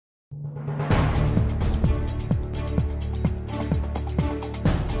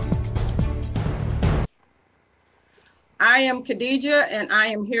I am Khadijah, and I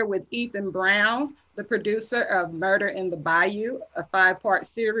am here with Ethan Brown, the producer of Murder in the Bayou, a 5-part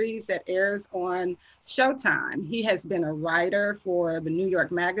series that airs on Showtime. He has been a writer for the New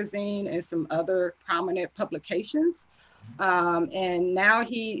York Magazine and some other prominent publications. And now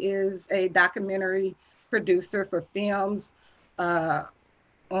he is a documentary producer for films uh,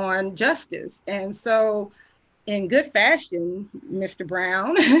 on justice. And so, in good fashion, Mr.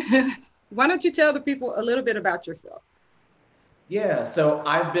 Brown, why don't you tell the people a little bit about yourself? Yeah, so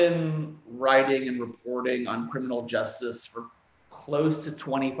I've been writing and reporting on criminal justice for close to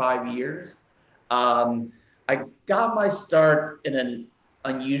 25 years. Um, I got my start in an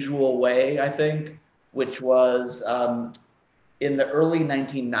unusual way, I think, which was in the early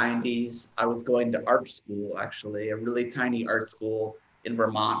 1990s. I was going to art school, actually, a really tiny art school in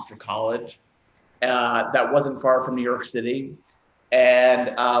Vermont for college that wasn't far from New York City.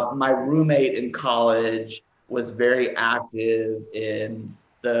 And my roommate in college was very active in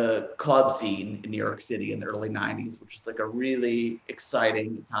the club scene in New York City in the early 90s, which is like a really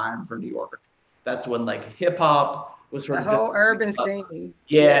exciting time for New York. That's when like hip hop was sort The of just, whole urban scene.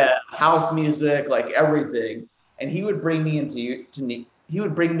 Yeah. yeah, house music, like everything. And he would bring me into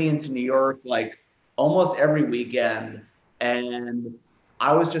New York like almost every weekend. And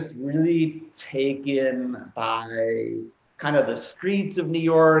I was just really taken by kind of the streets of New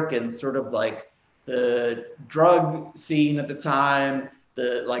York and sort of like the drug scene at the time,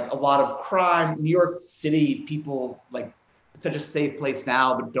 the like a lot of crime. New York City people like it's such a safe place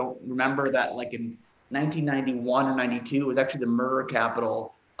now, but don't remember that like in 1991 or 92 it was actually the murder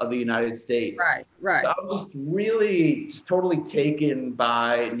capital of the United States. Right, right. So I was just really just totally taken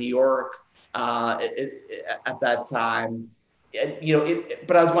by New York at that time.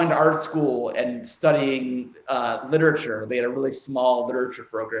 But I was going to art school and studying literature. They had a really small literature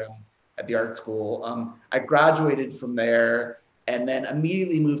program at the art school. I graduated from there and then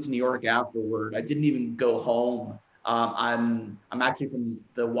immediately moved to New York afterward. I didn't even go home. I'm actually from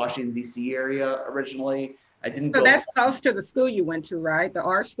the Washington D.C. area originally. I didn't So go. that's close to the school you went to, right? The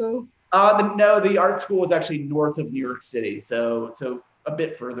art school? No, the art school was actually north of New York City, so a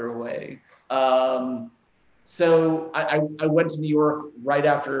bit further away. So I went to New York right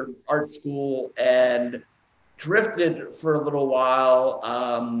after art school and drifted for a little while.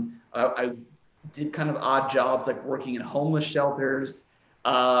 I did kind of odd jobs like working in homeless shelters.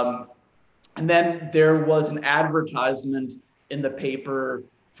 Um, and then there was an advertisement in the paper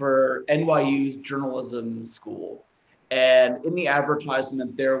for NYU's journalism school. And in the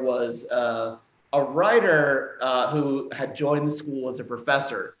advertisement, there was a writer who had joined the school as a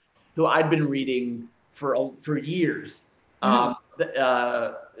professor, who I'd been reading for years, Mhm.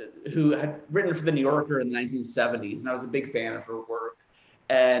 who had written for the New Yorker in the 1970s, and I was a big fan of her work.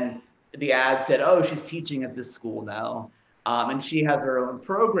 And the ad said, "Oh, she's teaching at this school now, and she has her own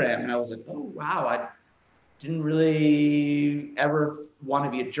program." And I was like, "Oh, wow! I didn't really ever want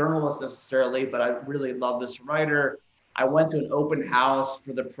to be a journalist necessarily, but I really love this writer." I went to an open house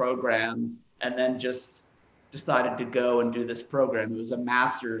for the program and then just decided to go and do this program. It was a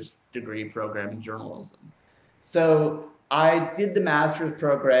master's degree program in journalism. So I did the master's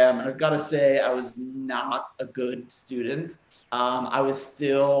program, and I've got to say, I was not a good student. I was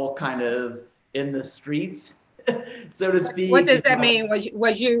still kind of in the streets, so to What speak. does that mean?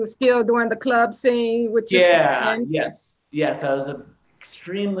 Was you still doing the club scene with your Yeah, friends? yes. I was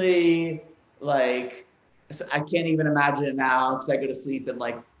extremely like, I can't even imagine it now because I go to sleep at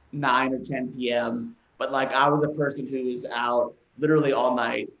like 9 or 10 p.m. But like, I was a person who was out literally all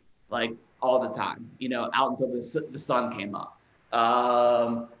night, like all the time, out until the sun came up.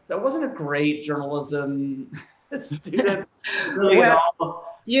 That wasn't a great journalism student, really at Well, all.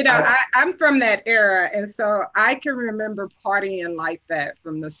 I'm from that era, and so I can remember partying like that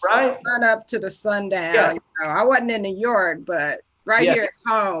from the Right? sun up to the Yeah, sundown. I wasn't in New York, but right yeah, here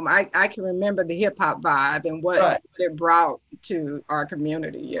at home, I can remember the hip hop vibe and what right. it brought to our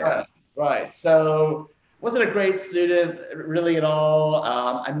community. Yeah. Right, right. So wasn't a great student really at all.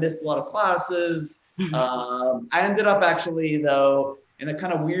 I missed a lot of classes. I ended up actually though in a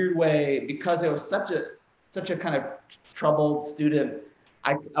kind of weird way because I was such a kind of troubled student.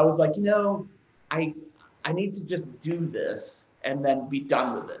 I was like, I I need to just do this and then be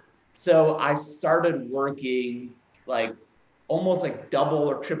done with it. So I started working like almost like double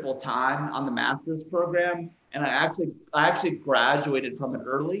or triple time on the master's program, and I actually graduated from it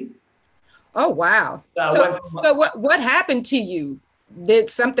early. Oh wow. So I So went from, what happened to you? Did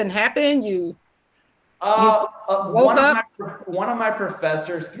something happen? You woke up? one of my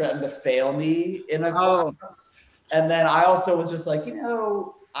professors threatened to fail me in a Oh, class, and then I also was just like,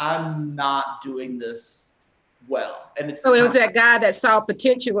 I'm not doing this well. And it's So it kind was that guy that saw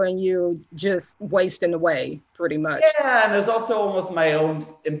potential in you just wasting away, pretty much. yeah, and there's also almost my own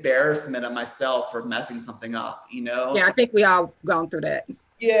embarrassment of myself for messing something up, you Yeah, know? I think we all gone through that.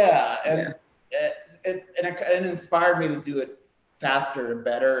 Yeah, Yeah. and it inspired me to do it faster and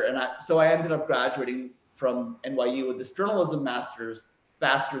better. And so I ended up graduating from NYU with this journalism master's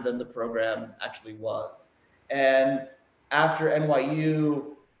faster than the program actually was. And after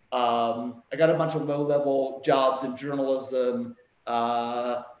NYU, I got a bunch of low-level jobs in journalism.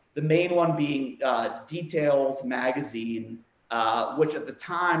 The main one being Details magazine, which at the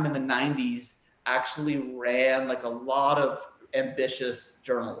time in the '90s actually ran like a lot of ambitious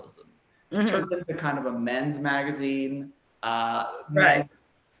journalism. It Hmm. turned into kind of a men's magazine. Right.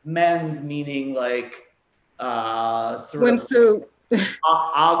 Men's meaning like sort of Swimsuit.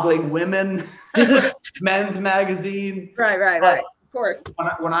 ogling women, men's magazine. Right. But Of course.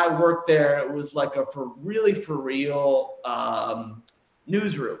 when I worked there, it was like a really for real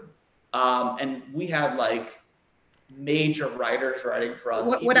newsroom. And we had like major writers writing for us.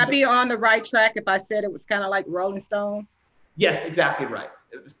 Would Even I be on the right track if I said it was kind of like Rolling Stone? yes, exactly right.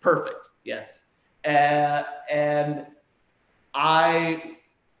 It was perfect. Yes. And I,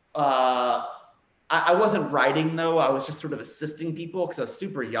 uh, I wasn't writing though. I was just sort of assisting people because I was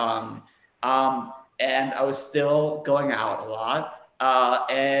super young. And I was still going out a lot.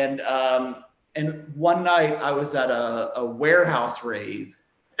 And one night I was at a warehouse rave.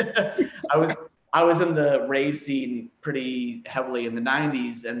 I was I was in the rave scene pretty heavily in the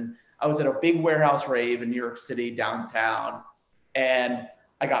 '90s, and I was at a big warehouse rave in New York City downtown, and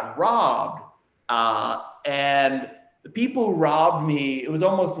I got robbed. And the people who robbed me, it was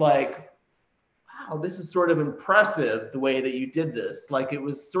almost like, wow, this is sort of impressive the way that you did this. Like it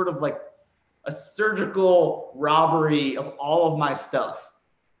was sort of like a surgical robbery of all of my stuff,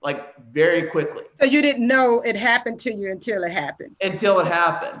 like very quickly So you didn't know it happened to you until it happened. until it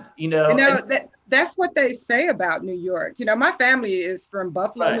happened, you You know? know And that's what they say about New York. You know, my family is from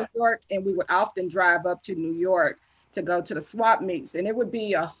Buffalo, right, New York, and we would often drive up to New York to go to the swap meets, and it would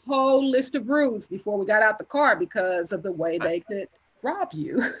be a whole list of rules before we got out the car because of the way they could rob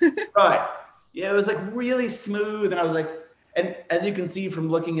you. right. Yeah, it was like really smooth. And I was like, and as you can see from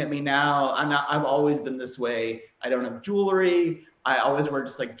looking at me now, I've always been this way. I don't have jewelry. I always wear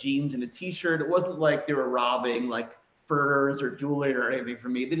just like jeans and a t-shirt. It wasn't like they were robbing like furs or jewelry or anything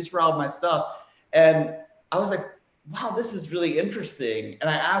from me. They just robbed my stuff. And I was like, wow, this is really interesting. And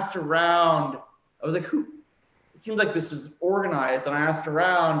I asked around, I was like, who? It seemed like this was organized. And I asked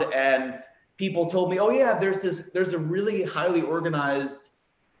around and people told me, oh yeah, there's a really highly organized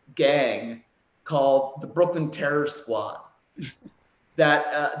gang called the Brooklyn Terror Squad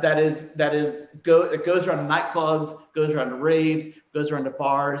that goes around to nightclubs, goes around to raves, goes around to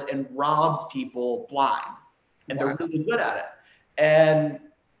bars, and robs people blind, and Wow. they're really good at it. And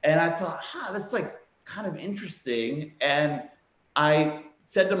I thought, that's like kind of interesting. And I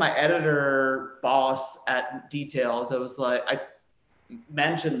said to my editor boss at Details, I was like, I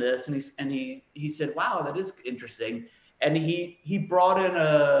mentioned this, and he said, wow, that is interesting. And he brought in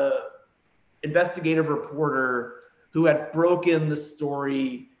a investigative reporter who had broken the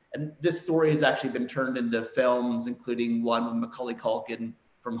story, and this story has actually been turned into films, including one with Macaulay Culkin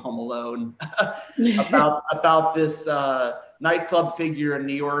from Home Alone, about this nightclub figure in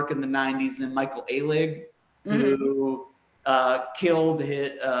New York in the '90s named Michael Alig, who killed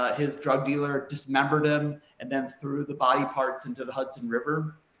his drug dealer, dismembered him, and then threw the body parts into the Hudson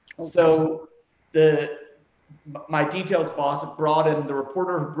River. Okay. So my Details boss brought in the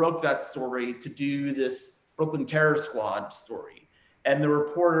reporter who broke that story to do this Brooklyn Terror Squad story. And the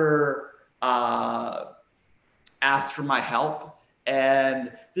reporter asked for my help.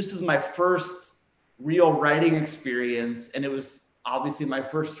 And this is my first real writing experience. And it was obviously my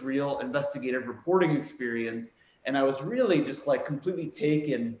first real investigative reporting experience. And I was really just like completely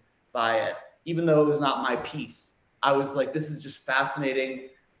taken by it, even though it was not my piece. I was like, this is just fascinating.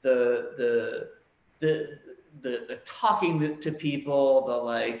 The talking to people, the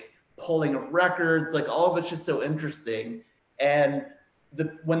like pulling of records, like all of it's just so interesting. And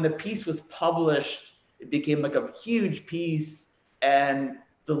when the piece was published, it became like a huge piece, and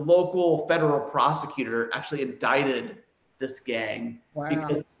the local federal prosecutor actually indicted this gang. Wow.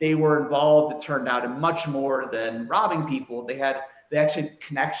 Because they were involved, it turned out, in much more than robbing people. They actually had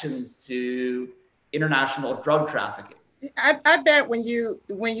connections to international drug trafficking. I bet when you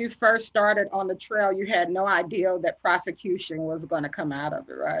first started on the trail, you had no idea that prosecution was going to come out of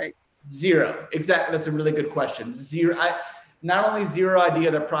it, right? Zero. Exactly. That's a really good question. Zero. Not only zero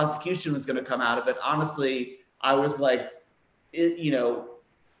idea that prosecution was going to come out of it. Honestly, I was like,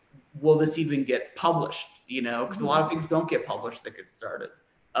 will this even get published? you know, because a lot of things don't get published that get started.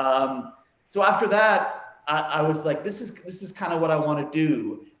 So after that, I was like, this is kind of what I want to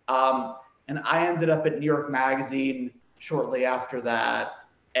do. And I ended up at New York Magazine shortly after that,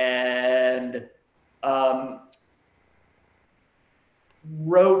 and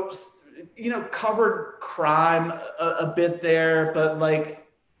wrote, covered crime a bit there, but like.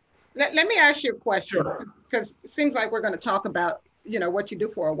 Let me ask you a question, Sure. because it seems like we're going to talk about, what you do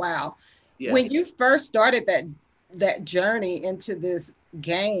for a while. Yeah. When you first started that journey into this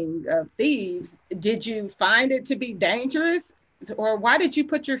gang of thieves, did you find it to be dangerous, or why did you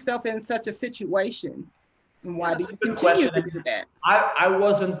put yourself in such a situation? And why do you continue to do that? I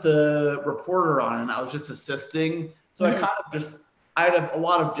wasn't the reporter on it. I was just assisting. So I had a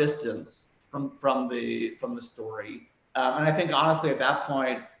lot of distance from the story. And I think honestly at that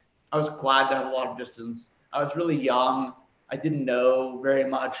point, I was glad to have a lot of distance. I was really young. I didn't know very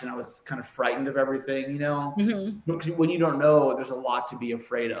much, and I was kind of frightened of everything, When you don't know, there's a lot to be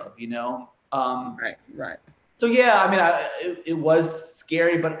afraid of, Right. So yeah, I mean, it was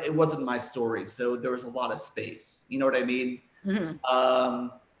scary, but it wasn't my story, so there was a lot of space. You know what I mean?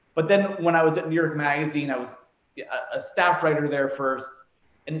 But then when I was at New York Magazine, I was a staff writer there first,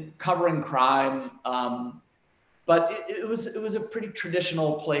 and covering crime. But it was a pretty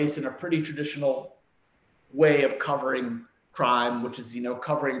traditional place and a pretty traditional way of covering crime, which is,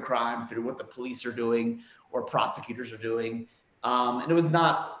 covering crime through what the police are doing or prosecutors are doing. And it was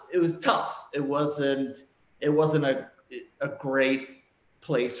tough. It wasn't a great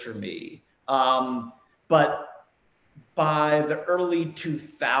place for me. But by the early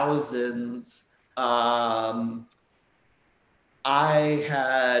 2000s, I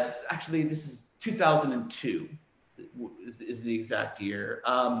had, actually, this is 2002 is the exact year.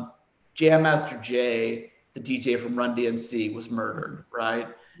 Jam Master Jay, the DJ from Run DMC, was murdered, right?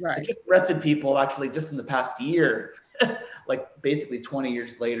 Right. They just arrested people actually just in the past year, like basically 20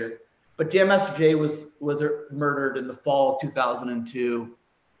 years later. But Jam Master Jay was murdered in the fall of 2002.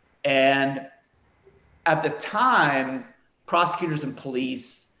 And at the time, prosecutors and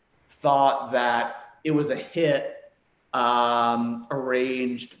police thought that it was a hit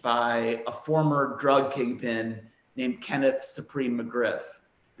arranged by a former drug kingpin named Kenneth Supreme McGriff.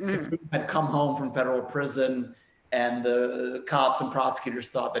 Supreme had come home from federal prison, and the cops and prosecutors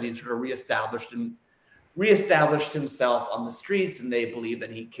thought that he sort of reestablished himself on the streets, and they believed that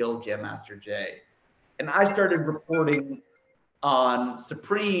he killed Jam Master Jay. And I started reporting on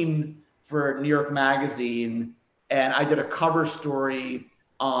Supreme for New York Magazine, and I did a cover story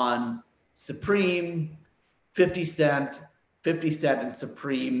on Supreme, 50 Cent. 50 Cent and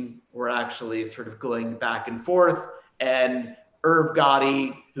Supreme were actually sort of going back and forth, and Irv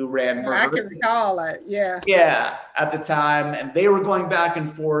Gotti, who ran murder. I can recall it, yeah. Yeah, at the time, and they were going back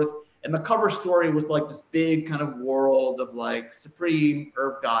and forth, and the cover story was like this big kind of world of like Supreme,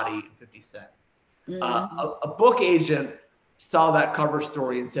 Irv Gotti, and 50 Cent. A book agent saw that cover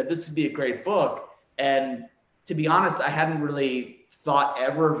story and said, this would be a great book. And to be honest, I hadn't really thought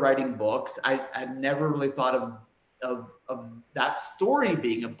ever of writing books. I'd never really thought of that story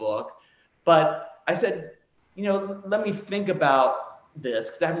being a book. But I said, let me think about this,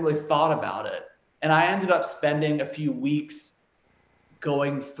 because I haven't really thought about it. And I ended up spending a few weeks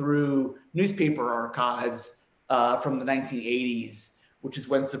going through newspaper archives from the 1980s, which is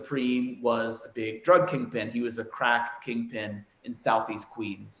when Supreme was a big drug kingpin. He was a crack kingpin in Southeast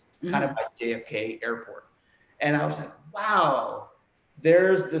Queens, kind of by JFK Airport. And I was like, wow,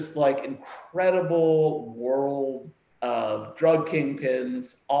 there's this like incredible world of drug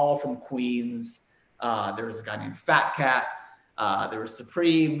kingpins, all from Queens. There was a guy named Fat Cat. There was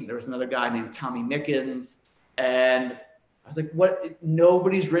Supreme. There was another guy named Tommy Mickens. And I was like, what?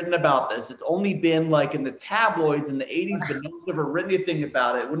 Nobody's written about this. It's only been like in the tabloids in the 80s, but no one's ever written anything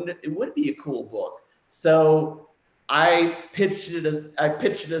about it. It would be a cool book. So I pitched it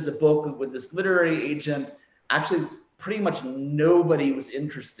as a book with this literary agent. Actually, pretty much nobody was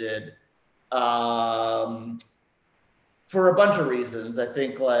interested for a bunch of reasons. I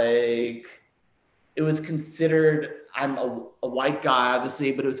think like it was considered, I'm a white guy,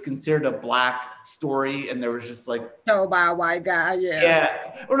 obviously, but it was considered a black story, and there was just like told by a white guy, yeah.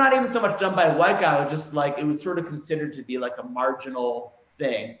 Yeah, or not even so much done by a white guy. It was just like it was sort of considered to be like a marginal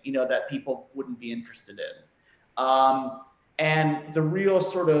thing, that people wouldn't be interested in. And the real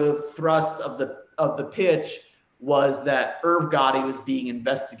sort of thrust of the pitch was that Irv Gotti was being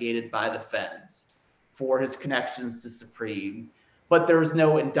investigated by the feds for his connections to Supreme, but there was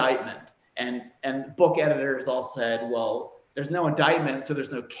no indictment. And book editors all said, well, there's no indictment, so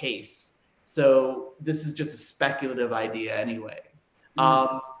there's no case. So this is just a speculative idea anyway.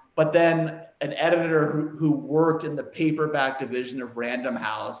 But But then an editor who worked in the paperback division of Random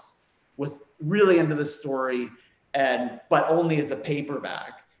House was really into the story, but only as a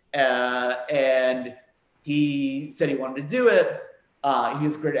paperback. And he said he wanted to do it. He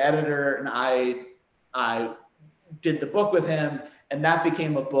was a great editor, and I did the book with him, and that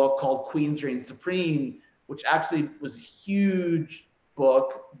became a book called Queens Reign Supreme, which actually was a huge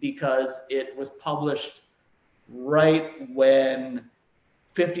book because it was published right when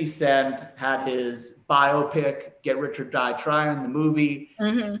 50 Cent had his biopic, Get Rich or Die Trying, the movie.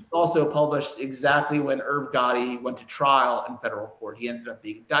 Mm-hmm. Also published exactly when Irv Gotti went to trial in federal court. He ended up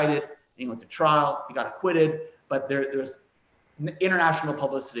being indicted, and he went to trial. He got acquitted, but there's international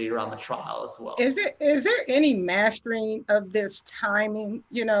publicity around the trial as well. Is there any mastering of this timing,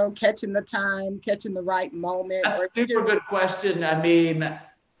 catching the time, catching the right moment? That's a super good question. I mean,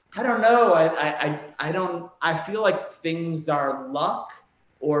 I don't know. I feel like things are luck,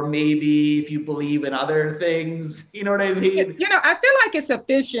 or maybe if you believe in other things, you know what I mean? I feel like it's a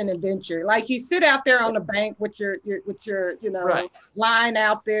fishing adventure. Like you sit out there on the bank with your right. line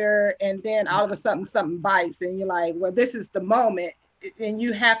out there, and then all of a sudden something bites, and you're like, well, this is the moment, and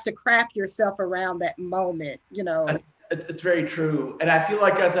you have to craft yourself around that moment. It's very true, and I feel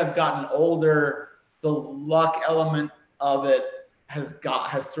like as I've gotten older, the luck element of it has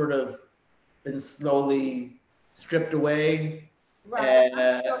sort of been slowly stripped away. Right. And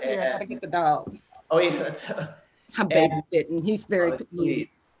I gotta get the dog. Oh yeah, I'm babysitting. He's very sweet.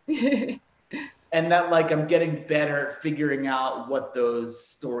 And that, like, I'm getting better at figuring out what those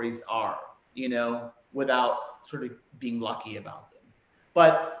stories are, without sort of being lucky about them.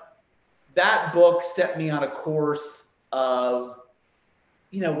 But that book set me on a course of,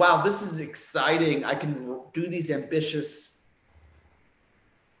 wow, this is exciting. I can do these ambitious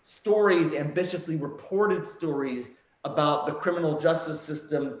stories, ambitiously reported stories about the criminal justice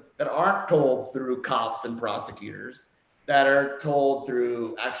system that aren't told through cops and prosecutors, that are told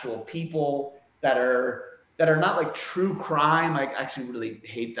through actual people, that are not like true crime. I actually really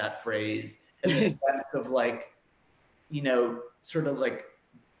hate that phrase, in the sense of like, sort of like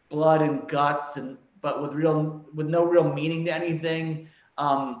blood and guts, but with no real meaning to anything.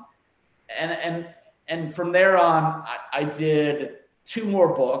 And from there on, I did 2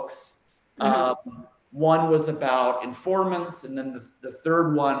 more books. Mm-hmm. One was about informants, and then the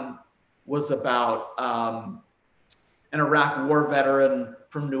third one was about an Iraq war veteran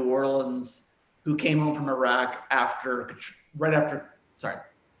from New Orleans who came home from Iraq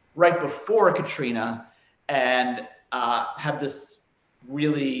right before Katrina, and had this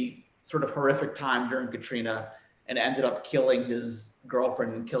really sort of horrific time during Katrina, and ended up killing his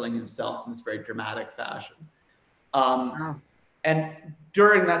girlfriend and killing himself in this very dramatic fashion. Wow. And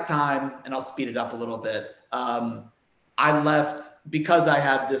during that time, and I'll speed it up a little bit, I left, because I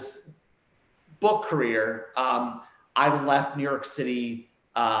had this book career, I left New York City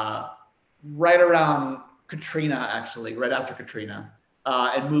right around Katrina, actually, right after Katrina,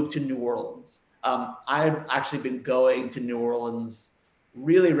 and moved to New Orleans. I've actually been going to New Orleans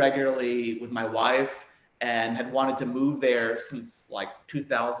really regularly with my wife, and had wanted to move there since like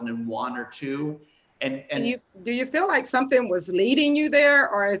 2001 or 2. And do you feel like something was leading you there,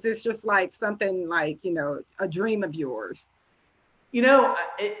 or is this just like something like, a dream of yours? I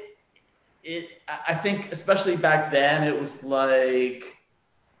think especially back then, it was like,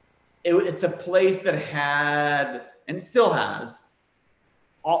 it's a place that had, and it still has,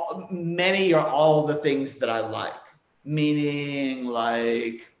 many or all of the things that I like. Meaning,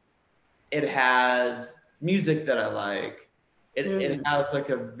 like, it has music that I like. It has like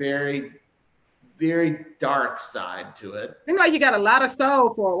a very, very dark side to it. Seems like you got a lot of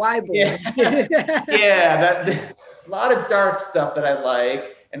soul for a white boy. Yeah, a lot of dark stuff that I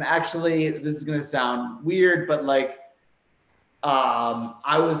like. And actually, this is gonna sound weird, but like,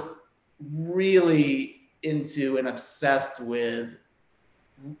 I was really into and obsessed with,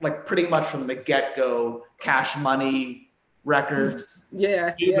 like, pretty much from the get-go, Cash Money records.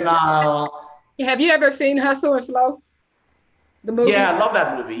 Yeah. Juvenile. Yeah. Have you ever seen Hustle and Flow? The movie? Yeah, I love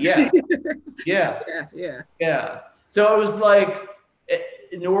that movie. Yeah. Yeah. So it was like,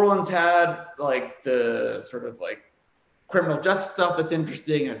 New Orleans had like the sort of like criminal justice stuff that's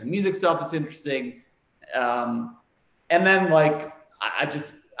interesting, and the music stuff that's interesting. And then like,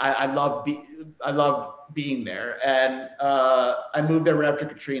 I love being there. And I moved there right after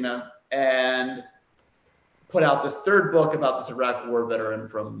Katrina, and put out this 3rd book about this Iraq war veteran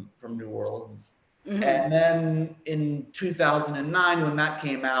from New Orleans. Mm-hmm. And then in 2009, when that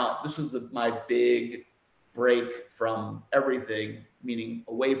came out, this was my big break from everything, meaning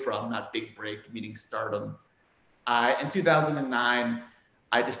away from, not big break, meaning stardom. In 2009,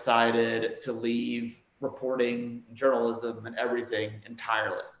 I decided to leave reporting, journalism, and everything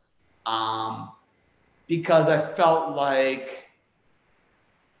entirely. Because I felt like,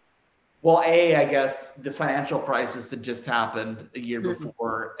 well, I guess the financial crisis had just happened a year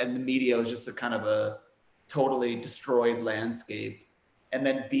before, and the media was just a kind of a totally destroyed landscape. And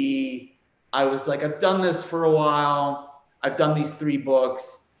then B, I was like, I've done this for a while. I've done these 3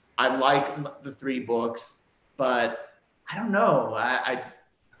 books. I like the 3 books, but I don't know.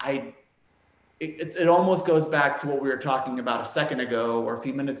 It almost goes back to what we were talking about a second ago or a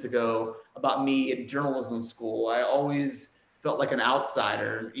few minutes ago about me in journalism school. I always felt like an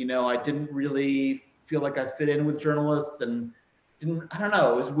outsider. You know, I didn't really feel like I fit in with journalists, and I don't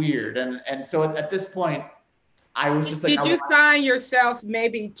know, it was weird. And so at this point, I was just like, did you find yourself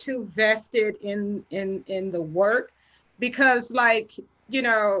maybe too vested in the work? Because, like, you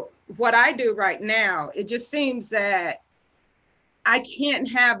know, what I do right now, it just seems that I can't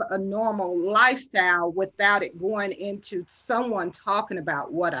have a normal lifestyle without it going into someone talking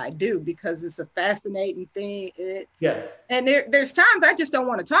about what I do, because it's a fascinating thing. Yes. And there's times I just don't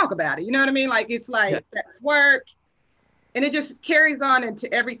want to talk about it. You know what I mean? Like, it's like, that's work. And it just carries on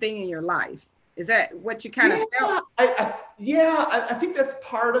into everything in your life. Is that what you kind of felt? I think that's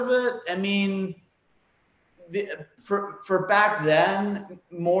part of it. I mean, for back then,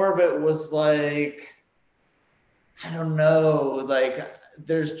 more of it was like, I don't know, like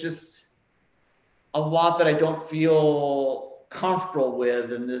there's just a lot that I don't feel comfortable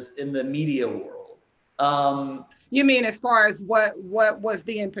with in the media world. You mean as far as what was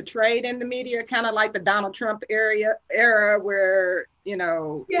being portrayed in the media, kind of like the Donald Trump era where, you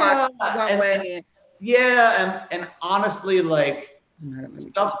know, and honestly, like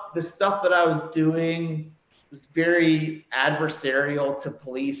the stuff that I was doing was very adversarial to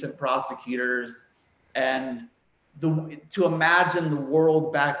police and prosecutors, and to imagine the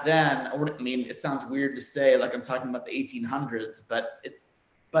world back then, I mean, it sounds weird to say like I'm talking about the 1800s,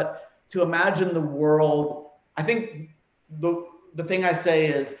 but to imagine the world, I think the thing I say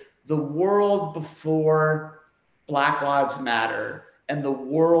is the world before Black Lives Matter and the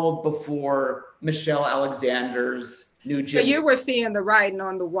world before Michelle Alexander's new gym. So you were seeing the writing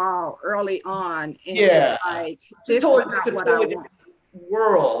on the wall early on. And like, this is not what I want.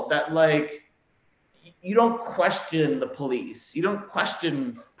 World that, like, you don't question the police, you don't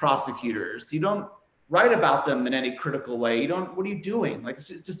question prosecutors, you don't write about them in any critical way. You don't. What are you doing? Like,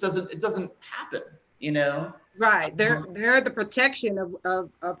 it just doesn't happen. You know. Right. They're the protection of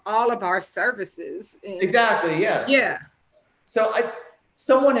all of our services. Exactly. Yes. Yeah. So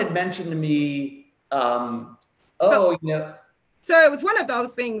someone had mentioned to me, so it was one of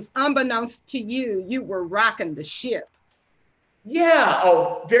those things, unbeknownst to you, you were rocking the ship. Yeah.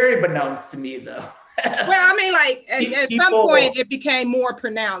 Oh, very beknownst to me, though. Well, I mean, like at some point it became more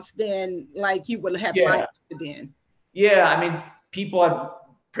pronounced than like you would have liked it then. Yeah. I mean, people had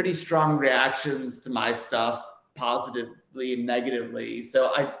pretty strong reactions to my stuff, positively and negatively.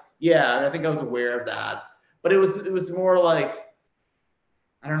 So I think I was aware of that, but it was more like,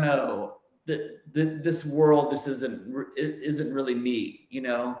 I don't know, this world, this isn't really me, you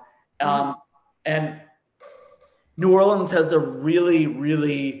know? And New Orleans has a really,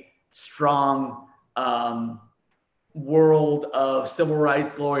 really strong world of civil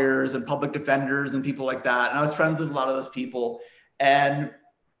rights lawyers and public defenders and people like that. And I was friends with a lot of those people. And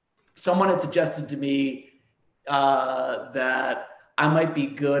someone had suggested to me that I might be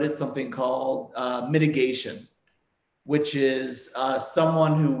good at something called mitigation, which is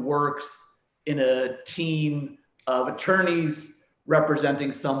someone who works in a team of attorneys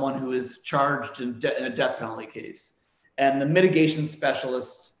representing someone who is charged in a death penalty case. And the mitigation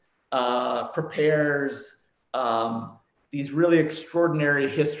specialist prepares these really extraordinary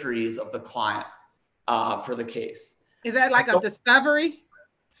histories of the client for the case. Is that like a discovery,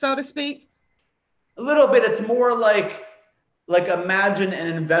 so to speak? A little bit. It's more like imagine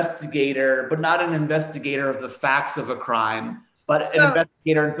an investigator, but not an investigator of the facts of a crime, but an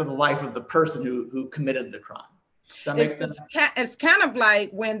investigator into the life of the person who committed the crime. Does that make sense? It's kind of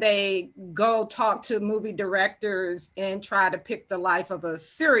like when they go talk to movie directors and try to pick the life of a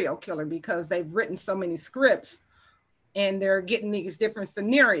serial killer because they've written so many scripts and they're getting these different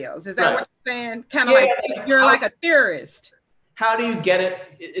scenarios. Is that what you're saying? Kind of like you're like a theorist. How do you get it?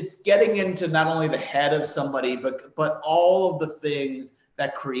 It's getting into not only the head of somebody, but all of the things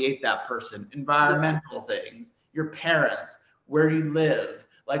that create that person, environmental things, your parents, where you live,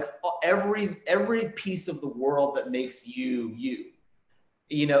 like every piece of the world that makes you,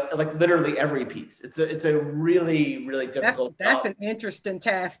 you know, like literally every piece. It's a really, really difficult. That's an interesting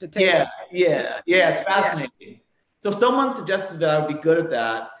task to take. Yeah, it's fascinating. So someone suggested that I would be good at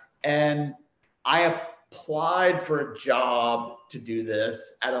that. And I applied for a job to do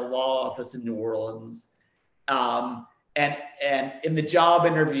this at a law office in New Orleans. And in the job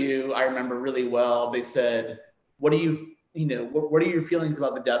interview, I remember really well, they said, what are your feelings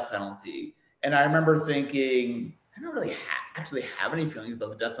about the death penalty? And I remember thinking, I don't really actually have any feelings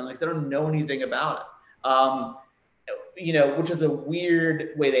about the death penalty because I don't know anything about it. Which is a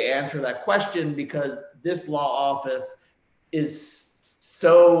weird way to answer that question because this law office is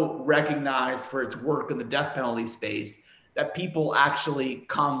so recognized for its work in the death penalty space that people actually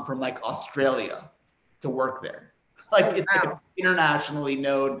come from like Australia to work there. It's like an internationally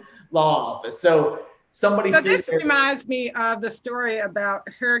known law office. So this reminds me of the story about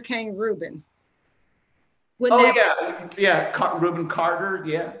Hurricane Reuben. Reuben Carter, Reuben Carter.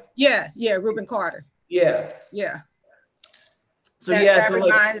 Yeah. So that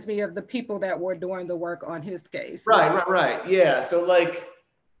reminds me of the people that were doing the work on his case. Right. Yeah. So like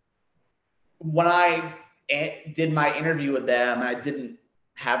when I did my interview with them, and I didn't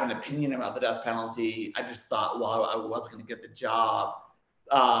have an opinion about the death penalty. I just thought, well, I wasn't going to get the job.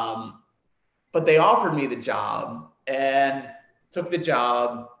 But they offered me the job and took the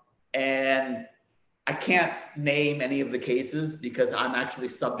job, and I can't name any of the cases because I'm actually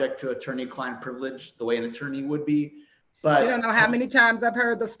subject to attorney-client privilege the way an attorney would be. But you don't know how many times I've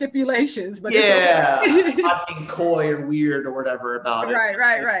heard the stipulations, but I'm not being coy or weird or whatever about it.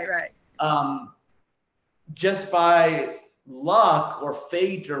 Right. Just by luck or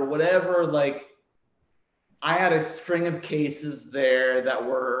fate or whatever, like I had a string of cases there that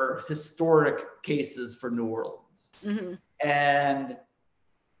were historic cases for New Orleans. Mm-hmm. And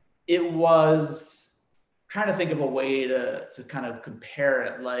it was trying to think of a way to kind of compare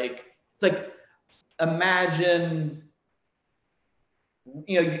it. It's like, imagine,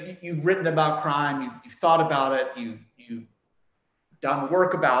 you've written about crime, you've thought about it, you've done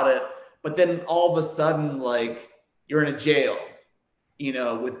work about it, but then all of a sudden, like, you're in a jail,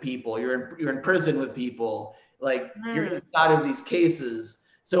 with people, you're in prison with people, like you're inside of these cases.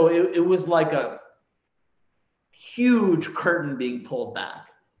 So it was like a huge curtain being pulled back,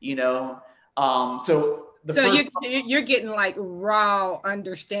 So you're getting like raw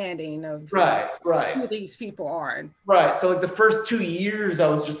understanding of who these people are. Right. So like the first 2 years, I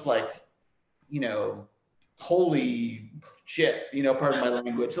was just like, holy shit, pardon my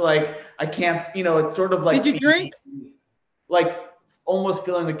language. Like I can't, it's sort of like, did you drink? Like almost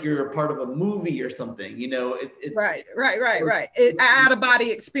feeling like you're a part of a movie or something, Right. It's out of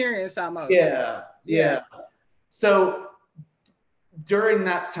body experience almost. Yeah. So during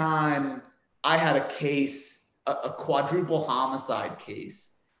that time, I had a case, a quadruple homicide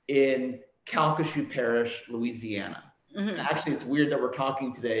case in Calcasieu Parish, Louisiana. Mm-hmm. Actually, it's weird that we're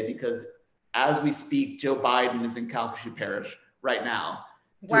talking today because as we speak, Joe Biden is in Calcasieu Parish right now.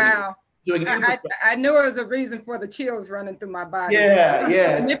 Wow. I knew it was a reason for the chills running through my body.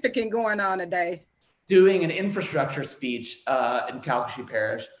 Yeah. Significant going on today. Doing an infrastructure speech in Calcasieu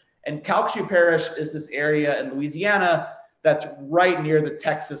Parish. And Calcasieu Parish is this area in Louisiana that's right near the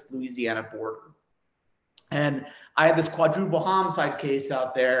Texas-Louisiana border. And I had this quadruple homicide case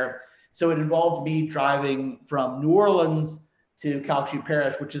out there. So it involved me driving from New Orleans to Calcasieu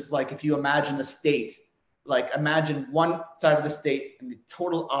Parish, which is like, if you imagine a state, like imagine one side of the state and the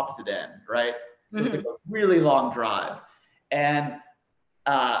total opposite end, right? So it's like a really long drive. And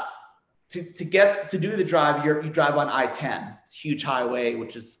to do the drive, you drive on I-10, it's a huge highway,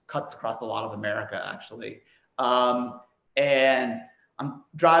 which cuts across a lot of America, actually. And I'm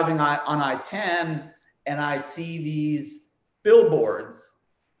driving on I-10, and I see these billboards,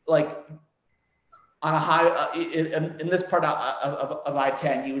 like on a high, in this part of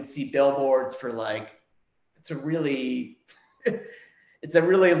I-10, you would see billboards for like, it's a really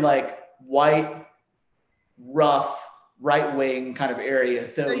like white, rough, right-wing kind of area.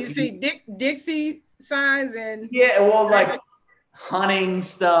 So you see Dixie signs and like hunting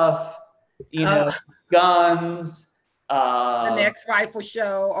stuff, guns. The next rifle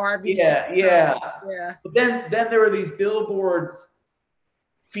show, RV. Yeah. But then there were these billboards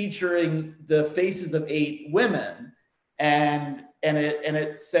featuring the faces of 8 women, and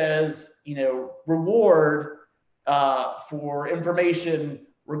it says, reward for information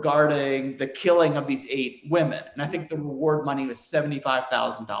regarding the killing of these 8 women. And I think the reward money was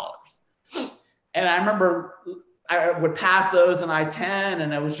 $75,000. And I remember I would pass those on I-10,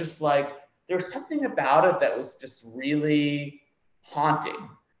 and I was just like, there's something about it that was just really haunting.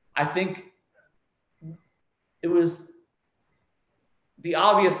 I think it was the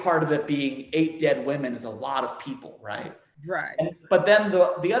obvious part of it being 8 dead women is a lot of people, right? Right. But then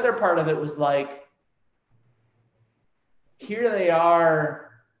the other part of it was like, here they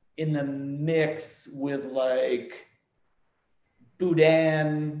are in the mix with like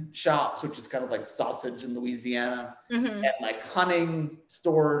boudin shops, which is kind of like sausage in Louisiana, and like hunting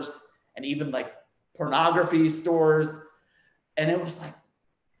stores, and even like pornography stores. And it was like,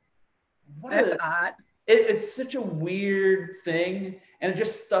 That's odd. It's such a weird thing, and it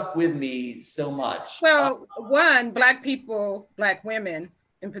just stuck with me so much. Well, one, Black people, Black women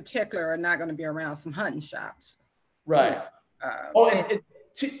in particular, are not going to be around some hunting shops. Right.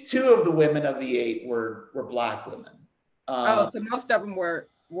 Two of the women of the 8 were Black women. So most of them were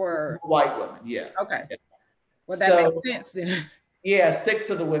white women. Yeah. Okay. Yeah. Well, that makes sense then. Yeah, 6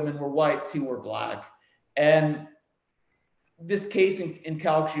 of the women were white, 2 were Black, and this case in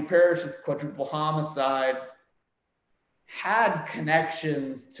Calcasieu Parish, this quadruple homicide, had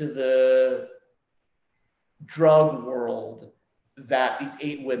connections to the drug world that these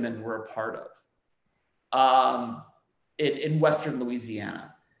 8 women were a part of in Western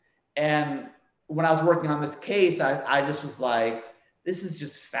Louisiana. And when I was working on this case, I just was like, this is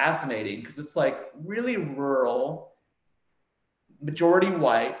just fascinating, because it's like really rural, majority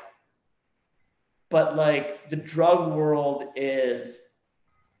white, but like the drug world is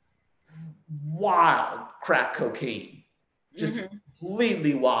wild crack cocaine, just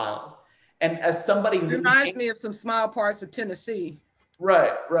completely wild. And as somebody who reminds me of some small parts of Tennessee.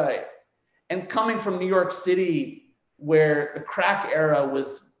 Right. And coming from New York City, where the crack era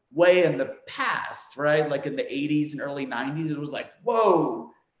was way in the past, right? Like in the 80s and early 90s, it was like,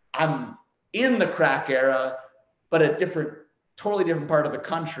 whoa, I'm in the crack era, but a totally different part of the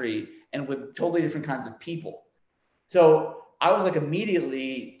country, and with totally different kinds of people. So I was like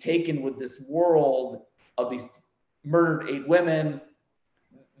immediately taken with this world of these murdered 8 women,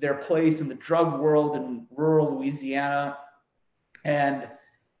 their place in the drug world in rural Louisiana. And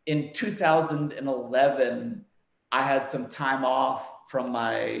in 2011, I had some time off from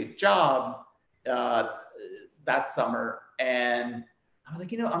my job that summer. And I was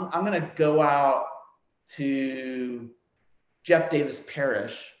like, I'm going to go out to Jeff Davis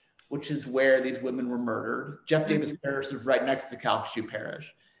Parish, which is where these women were murdered. Jeff Davis Parish is right next to Calcasieu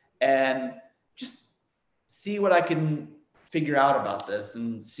Parish, and just see what I can figure out about this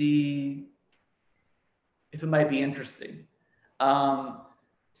and see if it might be interesting.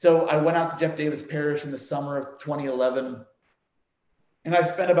 So I went out to Jeff Davis Parish in the summer of 2011, and I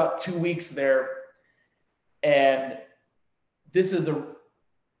spent about 2 weeks there. And this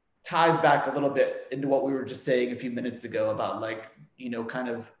ties back a little bit into what we were just saying a few minutes ago about like, kind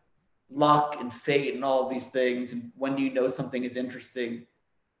of luck and fate and all of these things. And when do you know something is interesting?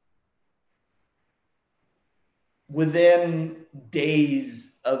 Within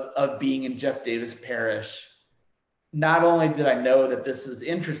days of being in Jeff Davis Parish, not only did I know that this was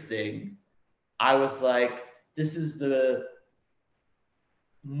interesting, I was like, this is the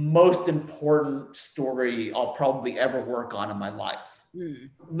most important story I'll probably ever work on in my life.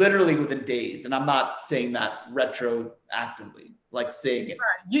 Literally within days. And I'm not saying that retroactively, like saying it.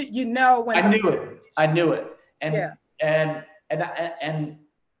 Right. When I knew it. And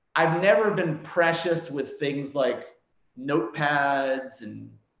I've never been precious with things like notepads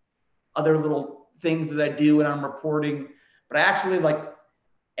and other little things that I do when I'm reporting, but I actually like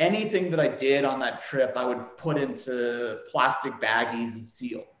anything that I did on that trip, I would put into plastic baggies and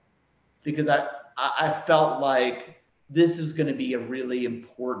seal, because I felt like this is going to be a really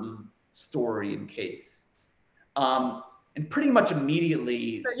important story and case. And pretty much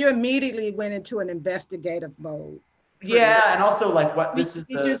immediately. So you immediately went into an investigative mode. Yeah, and also like did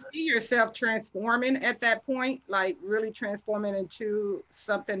you see yourself transforming at that point, like really transforming into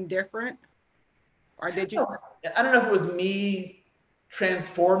something different? Or did you? I don't know if it was me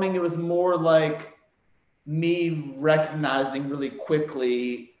transforming. It was more like me recognizing really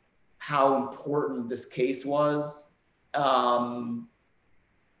quickly how important this case was. And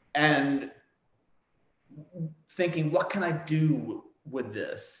thinking, what can I do with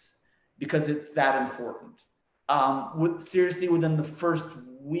this? Because it's that important. Seriously, within the first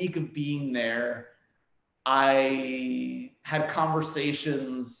week of being there, I had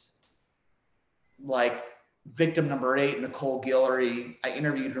conversations like victim number 8, Nicole Guillory. I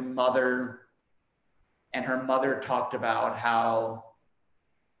interviewed her mother, and her mother talked about how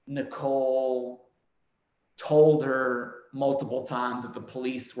Nicole told her multiple times that the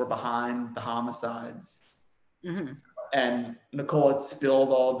police were behind the homicides. And Nicole had spilled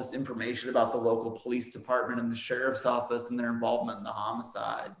all this information about the local police department and the sheriff's office and their involvement in the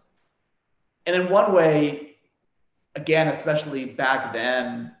homicides. And in one way, again, especially back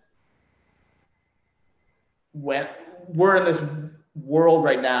then, when we're in this world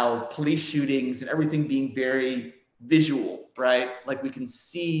right now, police shootings and everything being very visual, right? Like we can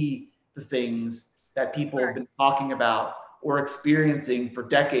see the things that people have been talking about or experiencing for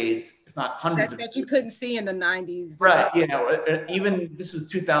decades, if not hundreds of years. That you couldn't see in the 90s. Right. You know, even this was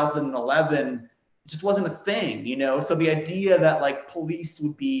 2011, it just wasn't a thing, you know? So the idea that like police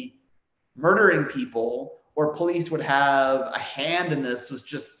would be murdering people or police would have a hand in this was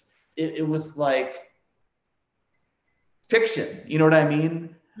just, it was like fiction, you know what I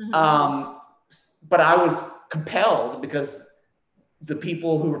mean? But I was compelled because the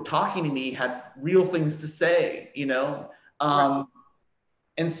people who were talking to me had real things to say, you know?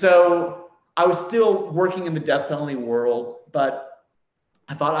 And so I was still working in the death penalty world, but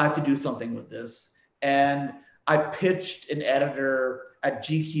I thought I have to do something with this. And I pitched an editor at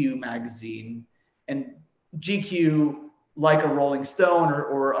GQ magazine, and GQ, like a Rolling Stone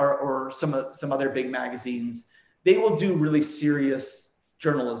or some other big magazines, they will do really serious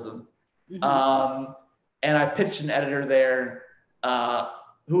journalism. And I pitched an editor there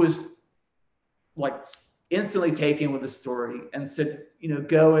who was like instantly taken with the story and said, you know,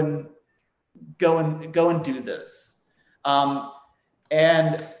 go and do this.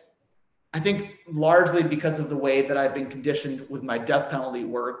 And I think largely because of the way that I've been conditioned with my death penalty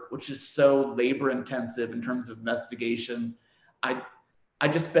work, which is so labor intensive in terms of investigation, I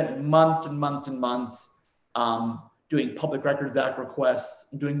just spent months and months and months doing Public Records Act requests,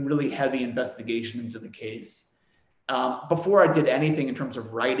 doing really heavy investigation into the case before I did anything in terms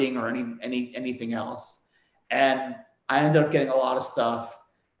of writing or anything else. And I ended up getting a lot of stuff,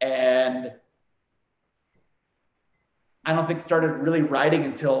 and I don't think started really writing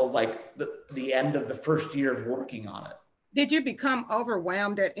until like the end of the first year of working on it. Did you become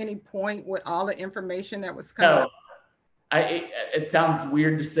overwhelmed at any point with all the information that was coming? No, it sounds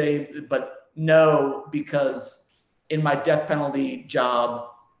weird to say, but no, because in my death penalty job,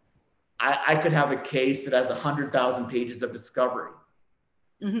 I could have a case that has 100,000 pages of discovery.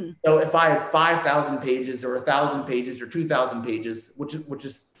 So if I have 5,000 pages or 1,000 pages or 2,000 pages, which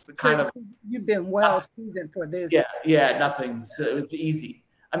is kind of, you've been well seasoned for this. Yeah, nothing. So it was easy.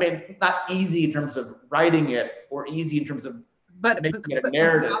 I mean, not easy in terms of writing it or easy in terms of making it a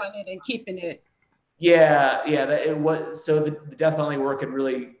narrative and keeping it. Yeah, it was. So the death penalty work had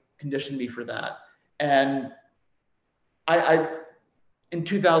really conditioned me for that. And I in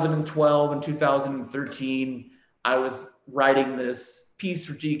 2012 and 2013, I was writing this piece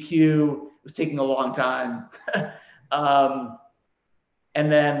for GQ. It was taking a long time. And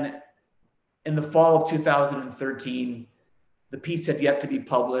then in the fall of 2013, the piece had yet to be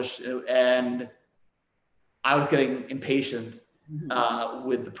published, and I was getting impatient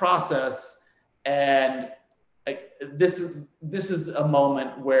with the process. And this is a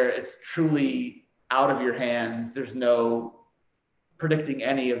moment where it's truly out of your hands. There's no predicting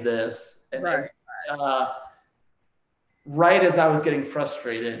any of this. And, right as I was getting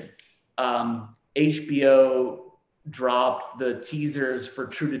frustrated, HBO dropped the teasers for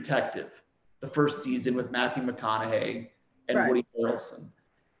True Detective, the first season with Matthew McConaughey and Woody Harrelson.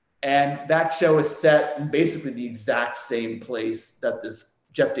 And that show is set in basically the exact same place that this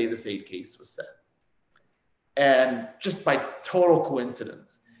Jeff Davis 8 case was set. And just by total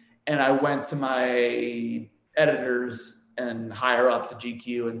coincidence. And I went to my editors and higher ups at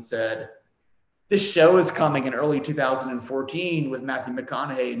GQ and said, this show is coming in early 2014 with Matthew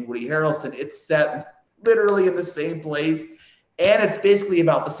McConaughey and Woody Harrelson. It's set literally in the same place. And it's basically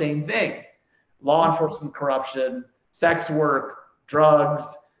about the same thing. Law enforcement corruption, sex work,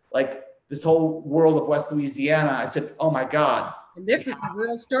 drugs, like this whole world of West Louisiana. I said, oh my God. And this is a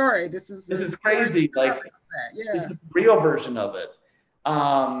real story. This is crazy. Like, this is the real version of it.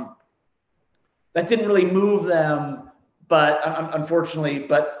 That didn't really move them, but unfortunately,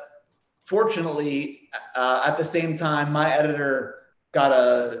 but fortunately, at the same time, my editor got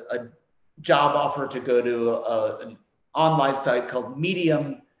a job offer to go to an online site called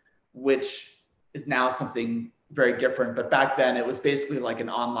Medium, which is now something very different. But back then it was basically like an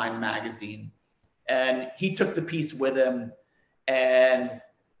online magazine. And he took the piece with him. And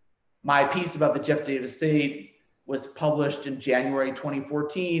my piece about the Jeff Davis 8 was published in January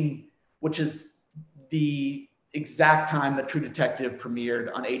 2014, which is the exact time that True Detective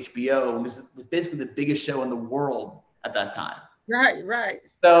premiered on HBO. It was basically the biggest show in the world at that time. Right.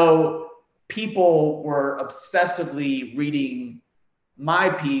 So people were obsessively reading my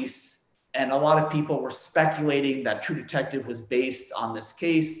piece, and a lot of people were speculating that True Detective was based on this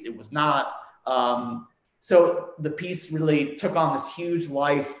case. It was not. So the piece really took on this huge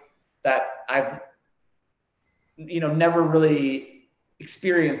life that I've, never really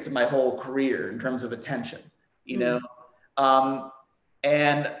experienced in my whole career in terms of attention,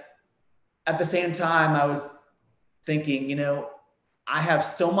 and at the same time, I was thinking, you know, I have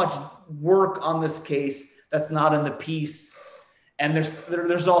so much work on this case that's not in the piece. And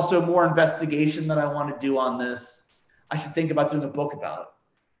there's also more investigation that I want to do on this. I should think about doing a book about it.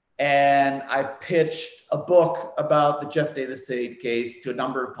 And I pitched a book about the Jeff Davis case to a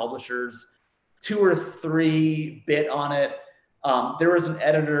number of publishers. 2 or 3 bit on it. There was an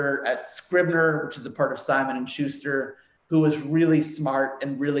editor at Scribner, which is a part of Simon & Schuster, who was really smart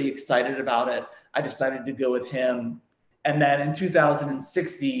and really excited about it. I decided to go with him. And then in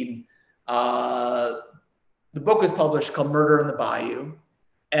 2016, the book was published called Murder in the Bayou.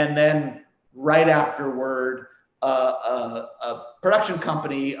 And then right afterward, a production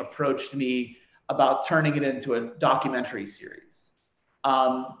company approached me about turning it into a documentary series.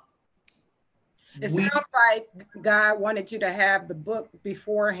 It sounds like God wanted you to have the book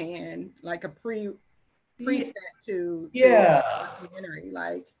beforehand, like a preset to documentary.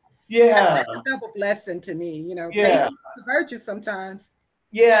 Like, that's a double blessing to me, you know. Patience is a virtue sometimes.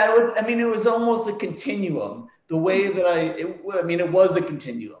 Yeah, it was almost a continuum. The way that it was a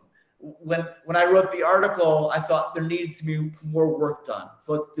continuum. When I wrote the article, I thought there needed to be more work done.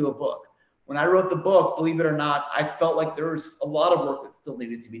 So let's do a book. When I wrote the book, believe it or not, I felt like there was a lot of work that still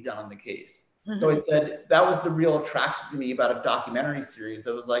needed to be done on the case. So I said, that was the real attraction to me about a documentary series.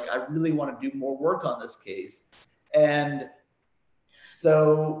 I was like, I really want to do more work on this case. And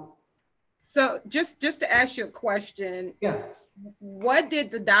so just to ask you a question, what did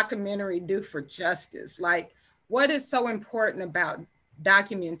the documentary do for justice? Like, what is so important about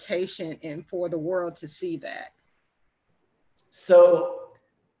documentation and for the world to see that? So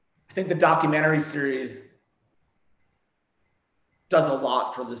I think the documentary series does a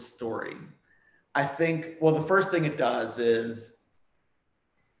lot for this story. I think, well, the first thing it does is,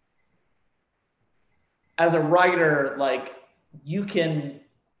 as a writer, like, you can,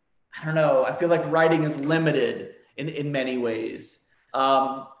 I don't know, I feel like writing is limited in many ways,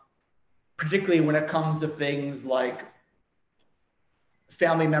 particularly when it comes to things like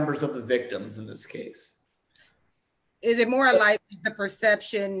family members of the victims in this case. Is it more like the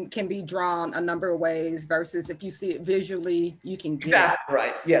perception can be drawn a number of ways versus if you see it visually, you can get Exactly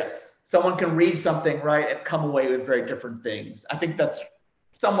right, yes. Someone can read something, right, and come away with very different things. I think that's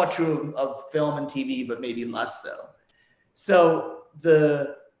somewhat true of film and TV, but maybe less so. So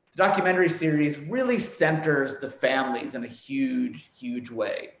the documentary series really centers the families in a huge, huge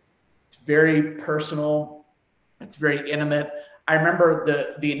way. It's very personal. It's very intimate. I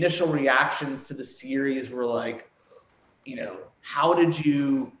remember the initial reactions to the series were like, you know, how did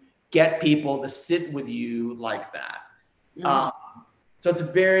you get people to sit with you like that? So it's a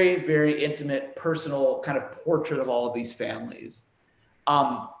very, very intimate, personal kind of portrait of all of these families,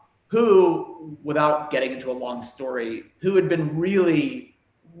 who, without getting into a long story, who had been really,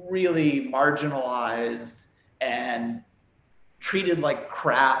 really marginalized and treated like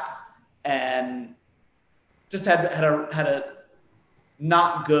crap, and just had a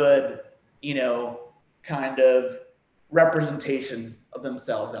not good, you know, kind of representation of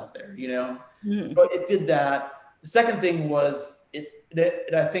themselves out there, you know? So it did that. The second thing was it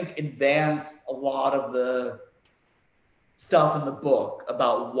I think advanced a lot of the stuff in the book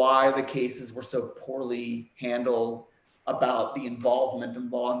about why the cases were so poorly handled, about the involvement in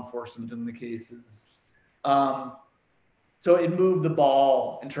law enforcement in the cases. So it moved the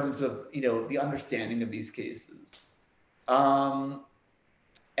ball in terms of, you know, the understanding of these cases. And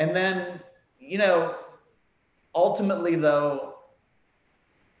then, you know, ultimately though,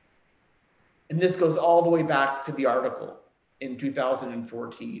 and this goes all the way back to the article in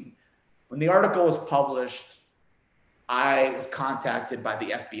 2014. When the article was published, I was contacted by the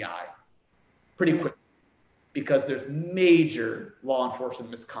FBI pretty quickly because there's major law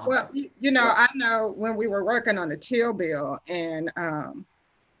enforcement misconduct. Well, you know, I know when we were working on the Till bill and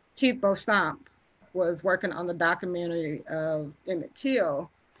Chief Beauchamp was working on the documentary of Emmett Till,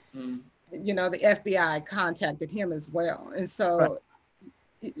 you know, the FBI contacted him as well. And so,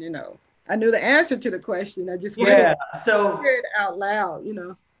 you know, I knew the answer to the question. I just wanted to hear it out loud, you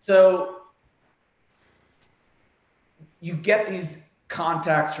know. So you get these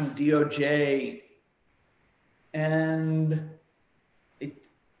contacts from DOJ and they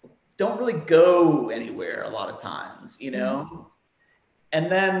don't really go anywhere a lot of times, you know? And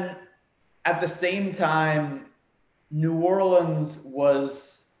then at the same time, New Orleans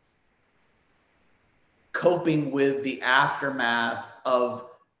was coping with the aftermath of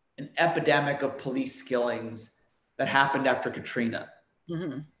an epidemic of police killings that happened after Katrina.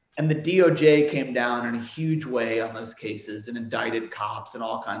 And the DOJ came down in a huge way on those cases and indicted cops and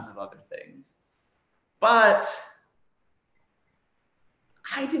all kinds of other things. But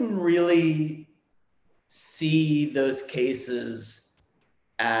I didn't really see those cases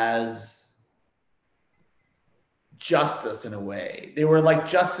as justice in a way. They were like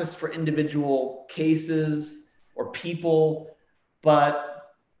justice for individual cases or people,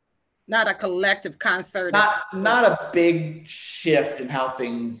 but not a collective concert. Not a big shift in how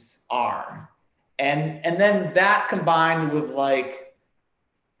things are. And then that combined with like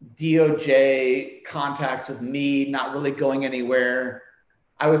DOJ contacts with me not really going anywhere,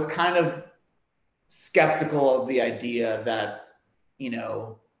 I was kind of skeptical of the idea that, you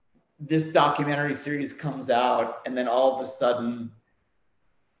know, this documentary series comes out and then all of a sudden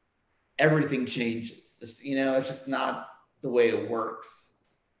everything changes. You know, it's just not the way it works.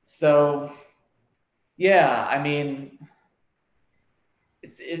 So yeah, I mean,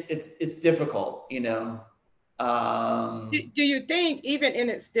 it's difficult, you know. Do you think, even in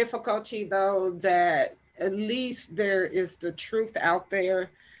its difficulty, though, that at least there is the truth out there?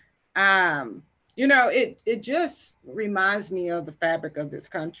 You know, it just reminds me of the fabric of this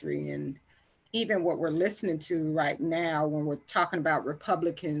country, and even what we're listening to right now when we're talking about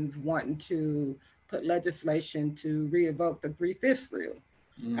Republicans wanting to put legislation to revoke the 3/5 rule.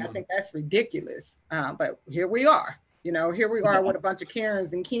 I think that's ridiculous. But here we are. You know, here we are with a bunch of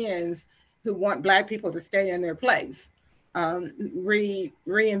Karens and Kens who want Black people to stay in their place,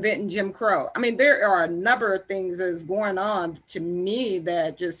 reinventing Jim Crow. I mean, there are a number of things that's going on to me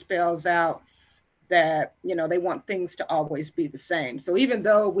that just spells out that, you know, they want things to always be the same. So even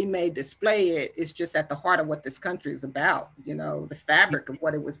though we may display it, it's just at the heart of what this country is about, you know, the fabric of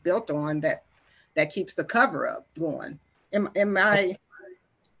what it was built on that keeps the cover up going. Am I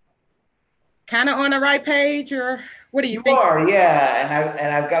kind of on the right page, or what do you think? You are, yeah.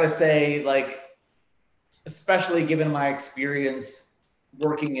 And I've got to say, like, especially given my experience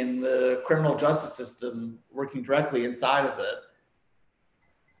working in the criminal justice system, working directly inside of it,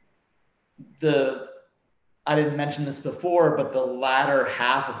 I didn't mention this before, but the latter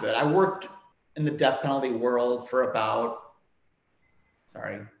half of it, I worked in the death penalty world for about,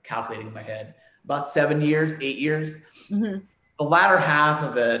 calculating in my head, about 7 years, 8 years. Mm-hmm. The latter half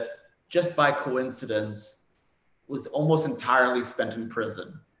of it, just by coincidence, was almost entirely spent in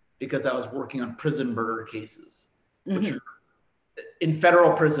prison because I was working on prison murder cases, which are, in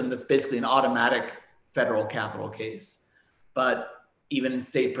federal prison, that's basically an automatic federal capital case. But even in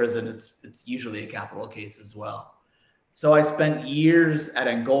state prison, it's usually a capital case as well. So I spent years at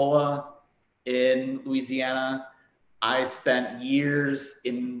Angola in Louisiana. I spent years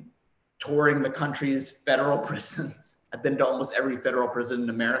in touring the country's federal prisons. I've been to almost every federal prison in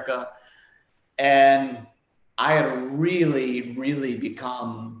America. And I had really, really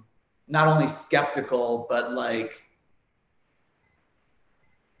become not only skeptical, but like,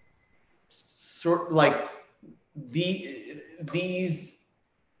 these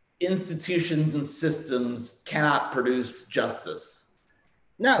institutions and systems cannot produce justice.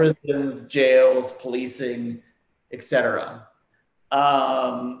 No. Prisons, jails, policing, etc.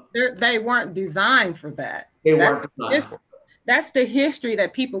 They weren't designed for that. They weren't designed for that. That's the history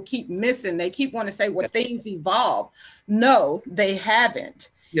that people keep missing. They keep wanting to say, well, things evolve. No, they haven't.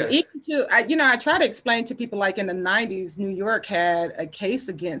 Yes. I try to explain to people, like in the 90s, New York had a case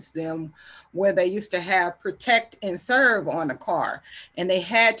against them where they used to have protect and serve on a car. And they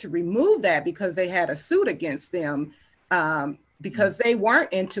had to remove that because they had a suit against them because they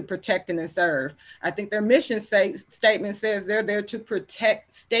weren't into protecting and serve. I think their mission statement says they're there to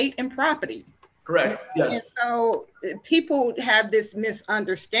protect state and property. Correct. Yes. And so people have this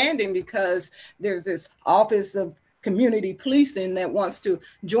misunderstanding because there's this Office of Community Policing that wants to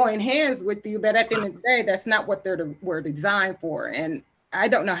join hands with you, but at the end of the day, that's not what were designed for. And I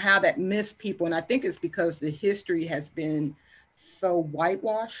don't know how that missed people, and I think it's because the history has been so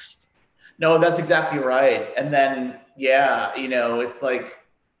whitewashed. No, that's exactly right. And then, yeah, it's like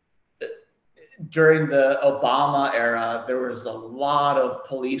during the Obama era, there was a lot of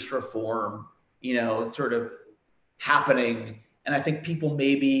police reform, sort of happening. And I think people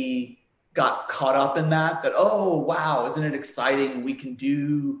maybe got caught up in that, oh, wow, isn't it exciting? We can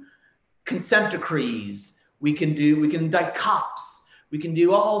do consent decrees. We can indict cops. We can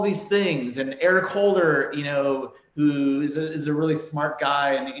do all these things. And Eric Holder, who is a really smart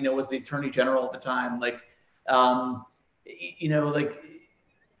guy and, was the attorney general at the time,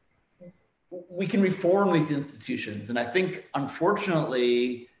 we can reform these institutions. And I think,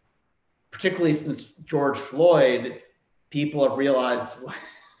 unfortunately, particularly since George Floyd, people have realized,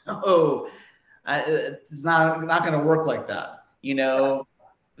 it's not going to work like that.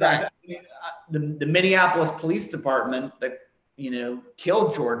 Right. The Minneapolis Police Department that,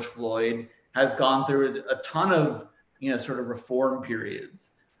 killed George Floyd has gone through a ton of, sort of reform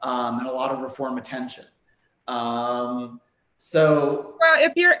periods and a lot of reform attention. So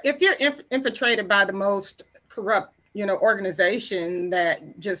Well, if you're infiltrated by the most corrupt, organization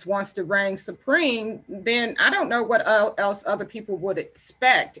that just wants to reign supreme, then I don't know what else other people would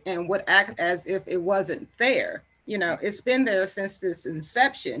expect and would act as if it wasn't there. It's been there since its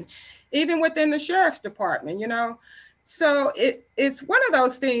inception, even within the sheriff's department. So it's one of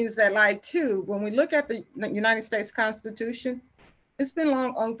those things that, like, too, when we look at the United States Constitution, it's been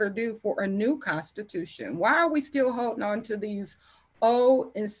long overdue for a new constitution. Why are we still holding on to these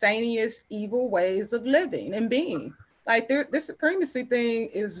old, insanious, evil ways of living and being? Like, this supremacy thing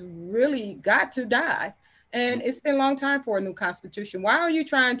is really got to die. And it's been a long time for a new constitution. Why are you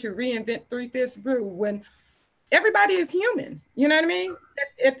trying to reinvent three-fifths brew when everybody is human? You know what I mean?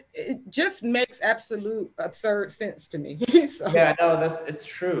 It just makes absolute absurd sense to me. So. Yeah, no, it's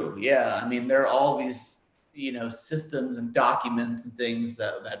true. Yeah, I mean, there are all these systems and documents and things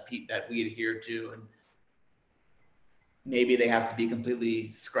that we adhere to, and maybe they have to be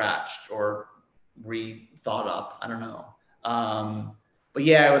completely scratched or rethought up. I don't know. But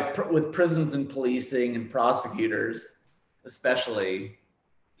yeah, with prisons and policing and prosecutors, especially,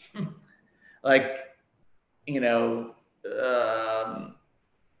 like,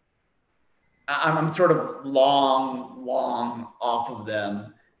 I'm sort of long off of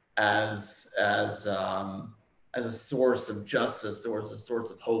them as a source of justice or as a source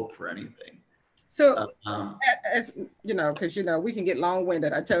of hope for anything. So, as because we can get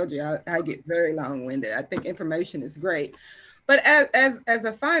long-winded. I told you I get very long-winded. I think information is great, but as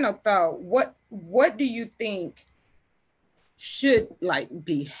a final thought, what do you think should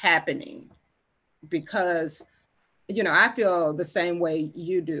be happening? Because I feel the same way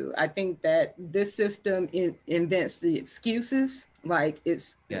you do. I think that this system invents the excuses. Like,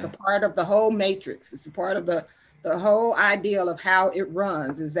 it's a part of the whole matrix. It's a part of the whole ideal of how it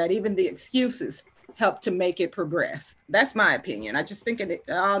runs, is that even the excuses help to make it progress. That's my opinion. I just think it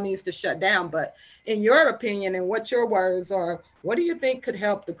all needs to shut down. But in your opinion, and what your words are, what do you think could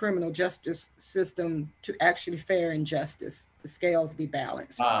help the criminal justice system to actually fair and justice, the scales be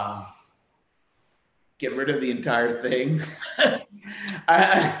balanced? Get rid of the entire thing.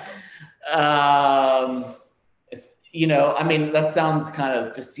 I mean, that sounds kind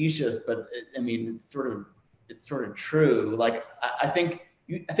of facetious, but it's sort of true. Like, I think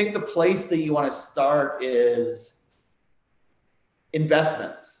the place that you want to start is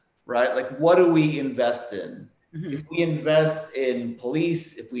investments, right? Like, what do we invest in? Mm-hmm. If we invest in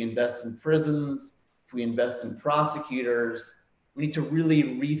police, if we invest in prisons, if we invest in prosecutors, we need to really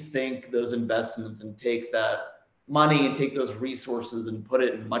rethink those investments and take that money and take those resources and put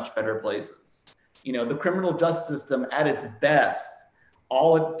it in much better places. The criminal justice system at its best,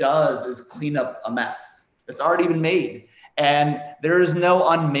 all it does is clean up a mess that's already been made. And there is no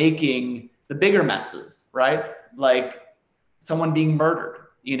unmaking the bigger messes, right? Like someone being murdered,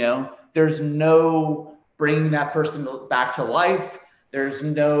 there's no bringing that person back to life. There's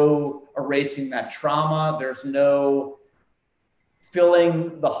no erasing that trauma. There's no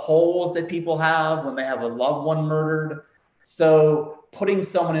filling the holes that people have when they have a loved one murdered. So putting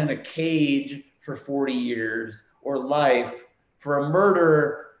someone in a cage for 40 years or life for a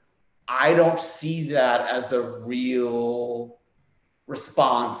murder, I don't see that as a real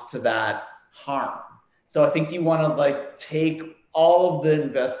response to that harm. So I think you want to take all of the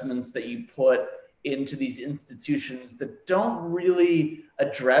investments that you put into these institutions that don't really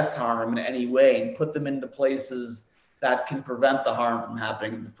address harm in any way and put them into places that can prevent the harm from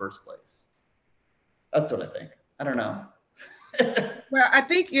happening in the first place. That's what I think. I don't know. Well, I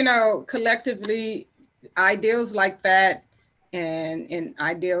think, collectively, ideals like that and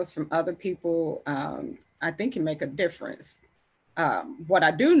ideals from other people, I think can make a difference. What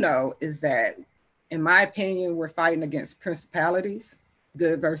I do know is that, in my opinion, we're fighting against principalities,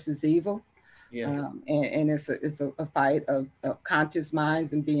 good versus evil. Yeah. And it's a fight of conscious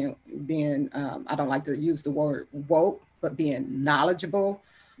minds and being I don't like to use the word woke, but being knowledgeable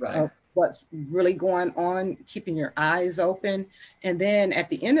of what's really going on, keeping your eyes open. And then at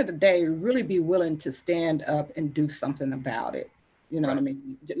the end of the day, really be willing to stand up and do something about it. You know what I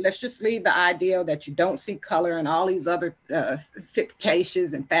mean? Let's just leave the idea that you don't see color and all these other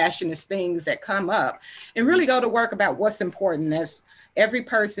fictitious and fashionist things that come up, and really go to work about what's important. As every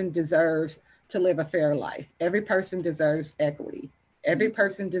person deserves to live a fair life. Every person deserves equity. Every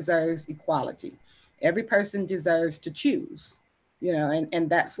person deserves equality. Every person deserves to choose, and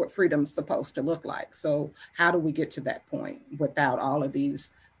that's what freedom's supposed to look like. So how do we get to that point without all of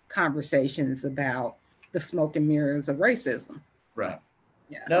these conversations about the smoke and mirrors of racism? Right.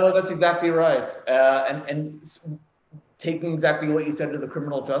 Yeah. No, that's exactly right. And taking exactly what you said to the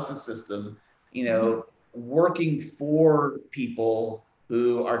criminal justice system, working for people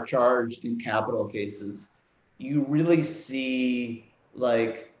who are charged in capital cases, you really see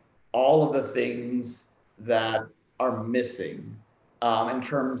like all of the things that are missing in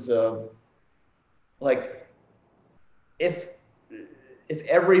terms of like if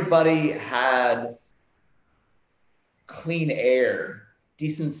everybody had clean air,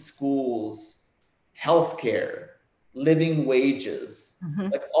 decent schools, healthcare, living wages,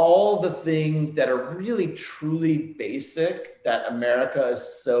 like all the things that are really truly basic that America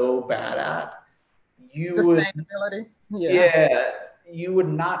is so bad at, Sustainability. you would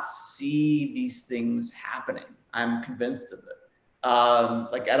not see these things happening. I'm convinced of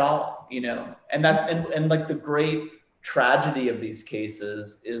it. Like at all, you know, and that's, and like the great tragedy of these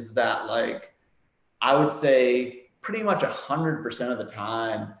cases is that like, I would say pretty much 100% of the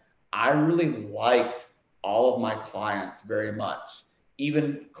time, I really liked all of my clients very much,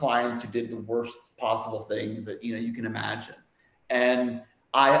 even clients who did the worst possible things that, you know, you can imagine. And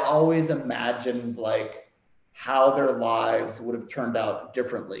I always imagined like how their lives would have turned out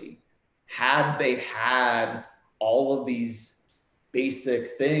differently had they had all of these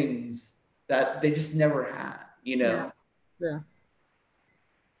basic things that they just never had, you know? Yeah.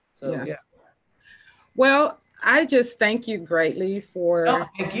 So, yeah. Well, I just thank you greatly for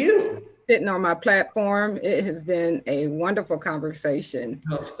thank you. Sitting on my platform. It has been a wonderful conversation.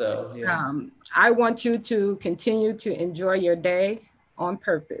 I hope so, yeah. I want you to continue to enjoy your day on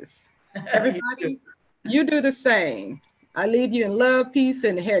purpose. Everybody, you do the same. I leave you in love, peace,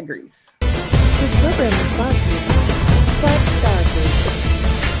 and hair grease. This program is brought to you